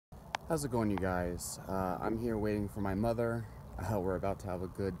How's it going, you guys? I'm here waiting for my mother. We're about to have a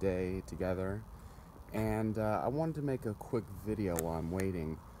good day together. And I wanted to make a quick video while I'm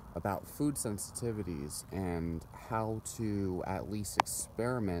waiting about food sensitivities and how to at least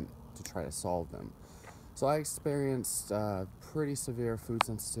experiment to try to solve them. So I experienced pretty severe food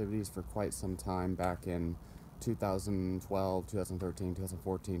sensitivities for quite some time back in 2012, 2013,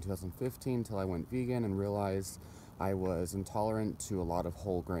 2014, 2015 until I went vegan and realized I was intolerant to a lot of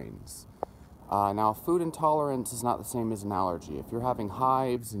whole grains. Now, food intolerance is not the same as an allergy. If you're having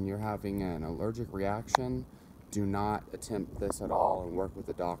hives and you're having an allergic reaction, do not attempt this at all and work with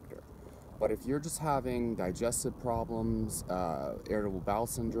a doctor. But if you're just having digestive problems, irritable bowel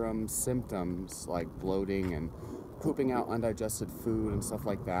syndrome, symptoms like bloating and pooping out undigested food and stuff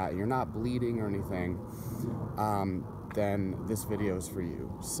like that, and you're not bleeding or anything, then this video is for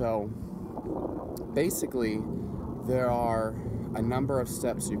you. So basically, there are a number of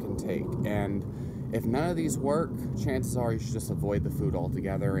steps you can take, and if none of these work, chances are you should just avoid the food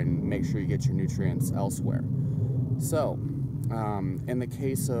altogether and make sure you get your nutrients elsewhere. So, in the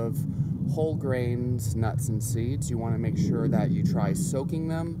case of whole grains, nuts, and seeds, you want to make sure that you try soaking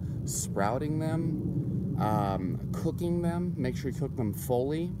them, sprouting them, cooking them. Make sure you cook them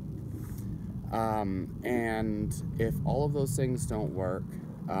fully. And if all of those things don't work,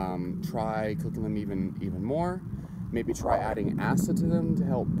 try cooking them even more. Maybe try adding acid to them to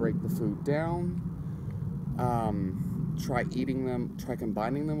help break the food down. Try eating them, try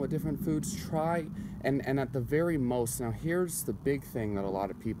combining them with different foods. And at the very most, now here's the big thing that a lot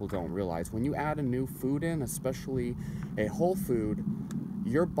of people don't realize. When you add a new food in, especially a whole food,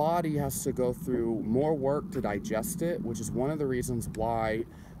 your body has to go through more work to digest it, which is one of the reasons why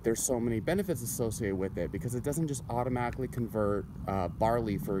there's so many benefits associated with it, because it doesn't just automatically convert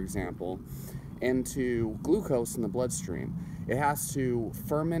barley, for example, into glucose in the bloodstream. It has to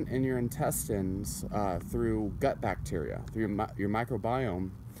ferment in your intestines through gut bacteria, through your microbiome,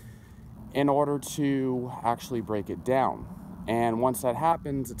 in order to actually break it down. And once that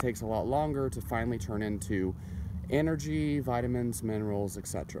happens, it takes a lot longer to finally turn into energy, vitamins, minerals,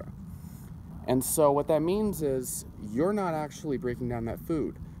 etc. And so what that means is you're not actually breaking down that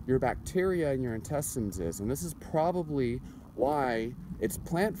food. Your bacteria in your intestines is, and this is probably why it's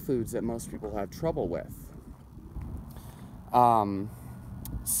plant foods that most people have trouble with.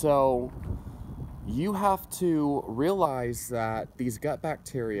 So you have to realize that these gut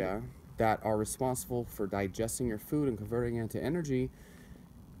bacteria that are responsible for digesting your food and converting it into energy,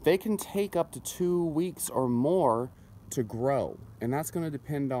 they can take up to 2 weeks or more to grow. And that's going to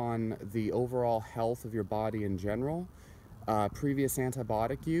depend on the overall health of your body in general, previous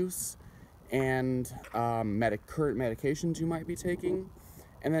antibiotic use, and current medications you might be taking,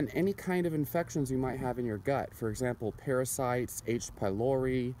 and then any kind of infections you might have in your gut. For example, parasites, H.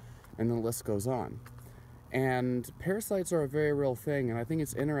 pylori, and the list goes on. And parasites are a very real thing, and I think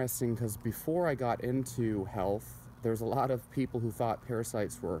it's interesting because before I got into health, there's a lot of people who thought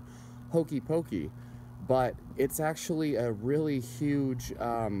parasites were hokey pokey, but it's actually a really huge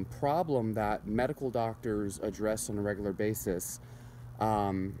problem that medical doctors address on a regular basis.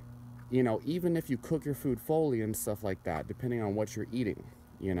 You know, even if you cook your food fully and stuff like that, depending on what you're eating,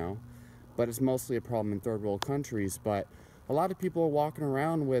 you know. But it's mostly a problem in third world countries. But a lot of people are walking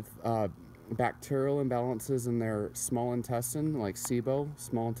around with bacterial imbalances in their small intestine, like SIBO,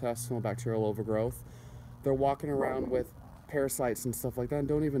 small intestinal bacterial overgrowth. They're walking around with parasites and stuff like that and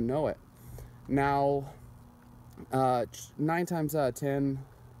don't even know it. Now, 9 times out of 10,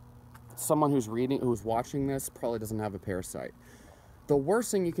 someone who's watching this probably doesn't have a parasite. The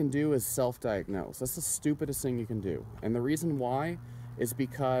worst thing you can do is self-diagnose. That's the stupidest thing you can do. And the reason why is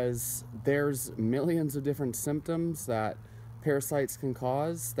because there's millions of different symptoms that parasites can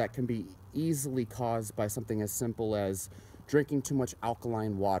cause that can be easily caused by something as simple as drinking too much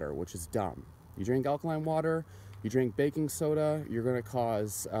alkaline water, which is dumb. You drink alkaline water, you drink baking soda, you're going to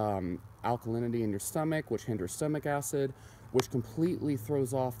cause alkalinity in your stomach, which hinders stomach acid, which completely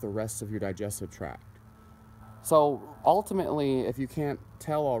throws off the rest of your digestive tract. So ultimately, if you can't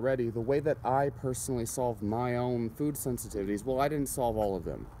tell already, the way that I personally solved my own food sensitivities, well, I didn't solve all of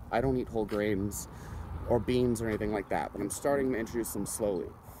them. I don't eat whole grains or beans or anything like that, but I'm starting to introduce them slowly.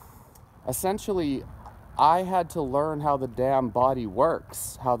 Essentially, I had to learn how the damn body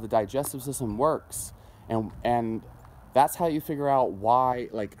works, how the digestive system works, and that's how you figure out why,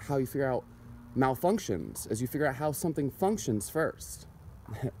 like how you figure out malfunctions, is you figure out how something functions first.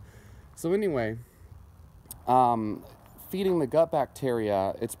 So anyway, feeding the gut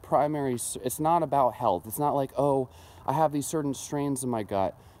bacteria, it's not about health. It's not like, oh, I have these certain strains in my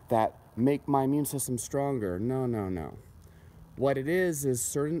gut that make my immune system stronger. No, no, no. What it is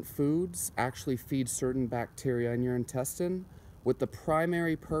certain foods actually feed certain bacteria in your intestine with the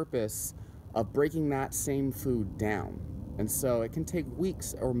primary purpose of breaking that same food down. And so it can take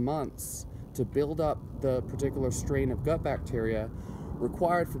weeks or months to build up the particular strain of gut bacteria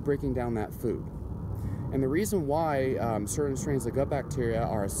required for breaking down that food. And the reason why certain strains of gut bacteria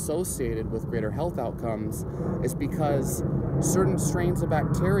are associated with greater health outcomes is because certain strains of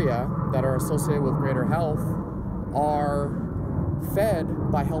bacteria that are associated with greater health are fed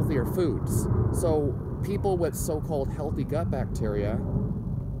by healthier foods. So people with so-called healthy gut bacteria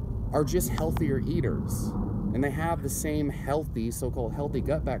are just healthier eaters. And they have the same healthy, so-called healthy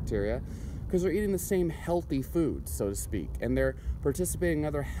gut bacteria because they're eating the same healthy foods, so to speak. And they're participating in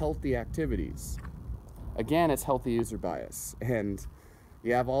other healthy activities. Again, it's healthy user bias. And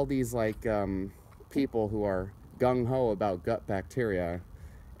you have all these people who are gung-ho about gut bacteria,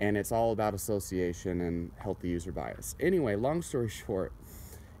 and it's all about association and healthy user bias. Anyway, long story short,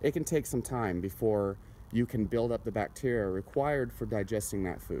 it can take some time before you can build up the bacteria required for digesting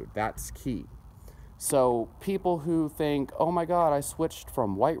that food. That's key. So people who think, oh my God, I switched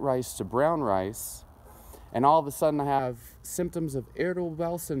from white rice to brown rice, and all of a sudden I have symptoms of irritable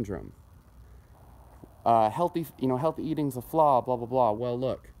bowel syndrome. Healthy eating's a flaw, blah, blah, blah. Well,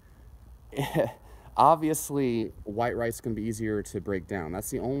 look, obviously white rice can be easier to break down. That's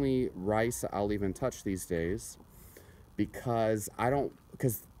the only rice I'll even touch these days because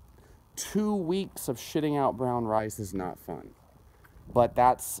 2 weeks of shitting out brown rice is not fun. But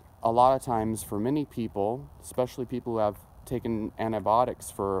that's a lot of times for many people, especially people who have taken antibiotics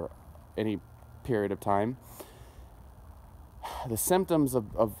for any period of time, the symptoms of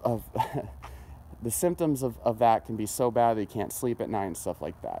the symptoms of that can be so bad that you can't sleep at night and stuff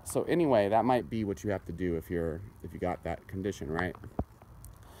like that. So anyway, that might be what you have to do if you got that condition, right?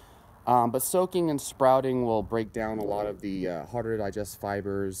 But soaking and sprouting will break down a lot of the harder to digest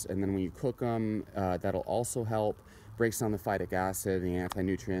fibers, and then when you cook them, that'll also help. Breaks down the phytic acid, the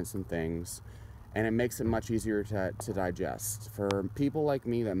anti-nutrients and things, and it makes it much easier to digest. For people like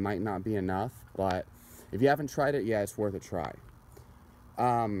me, that might not be enough, but if you haven't tried it, yeah, it's worth a try.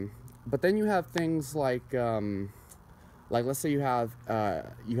 But then you have things like let's say you have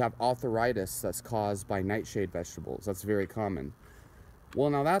arthritis that's caused by nightshade vegetables. That's very common. Well,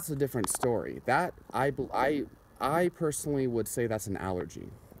 now that's a different story. That I personally would say that's an allergy.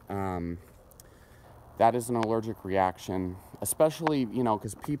 That is an allergic reaction, especially,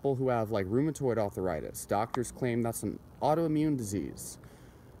 because people who have rheumatoid arthritis, doctors claim that's an autoimmune disease.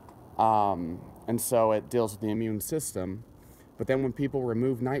 And so it deals with the immune system. But then when people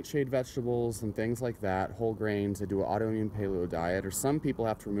remove nightshade vegetables and things like that, whole grains, they do an autoimmune paleo diet, or some people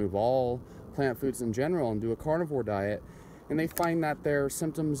have to remove all plant foods in general and do a carnivore diet, and they find that their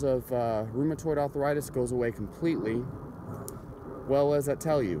symptoms of rheumatoid arthritis goes away completely. Well, what does that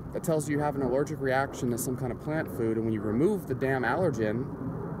tell you? That tells you have an allergic reaction to some kind of plant food, and when you remove the damn allergen,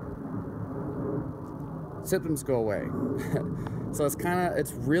 symptoms go away. So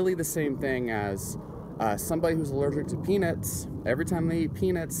it's really the same thing as somebody who's allergic to peanuts. Every time they eat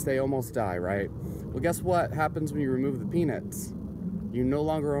peanuts, they almost die, right? Well, guess what happens when you remove the peanuts? You no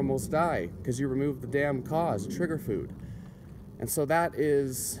longer almost die because you remove the damn cause, trigger food. And so that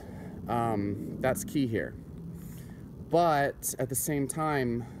is, that's key here. But at the same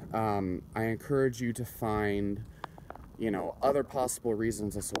time, I encourage you to find, other possible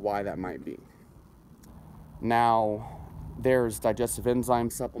reasons as to why that might be. Now, there's digestive enzyme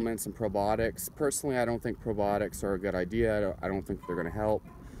supplements and probiotics. Personally, I don't think probiotics are a good idea. I don't think they're going to help.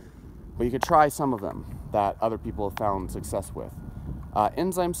 But you could try some of them that other people have found success with.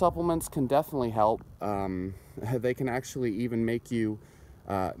 Enzyme supplements can definitely help. They can actually even make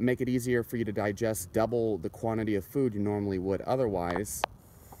it easier for you to digest double the quantity of food you normally would otherwise.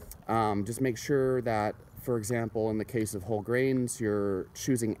 Just make sure that, for example, in the case of whole grains, you're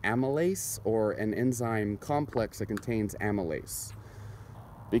choosing amylase or an enzyme complex that contains amylase.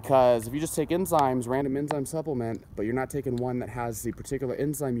 Because if you just take enzymes, random enzyme supplement, but you're not taking one that has the particular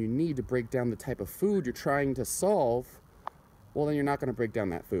enzyme you need to break down the type of food you're trying to solve, well, then you're not going to break down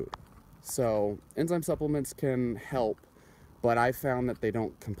that food. So enzyme supplements can help, but I found that they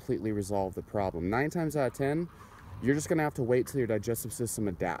don't completely resolve the problem. 9 times out of 10, you're just going to have to wait till your digestive system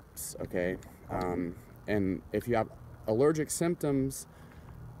adapts, okay? And if you have allergic symptoms,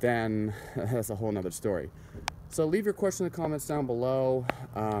 then that's a whole nother story. So leave your question in the comments down below,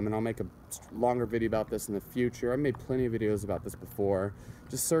 and I'll make a longer video about this in the future. I've made plenty of videos about this before.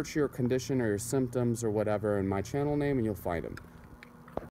 Just search your condition or your symptoms or whatever in my channel name and you'll find them.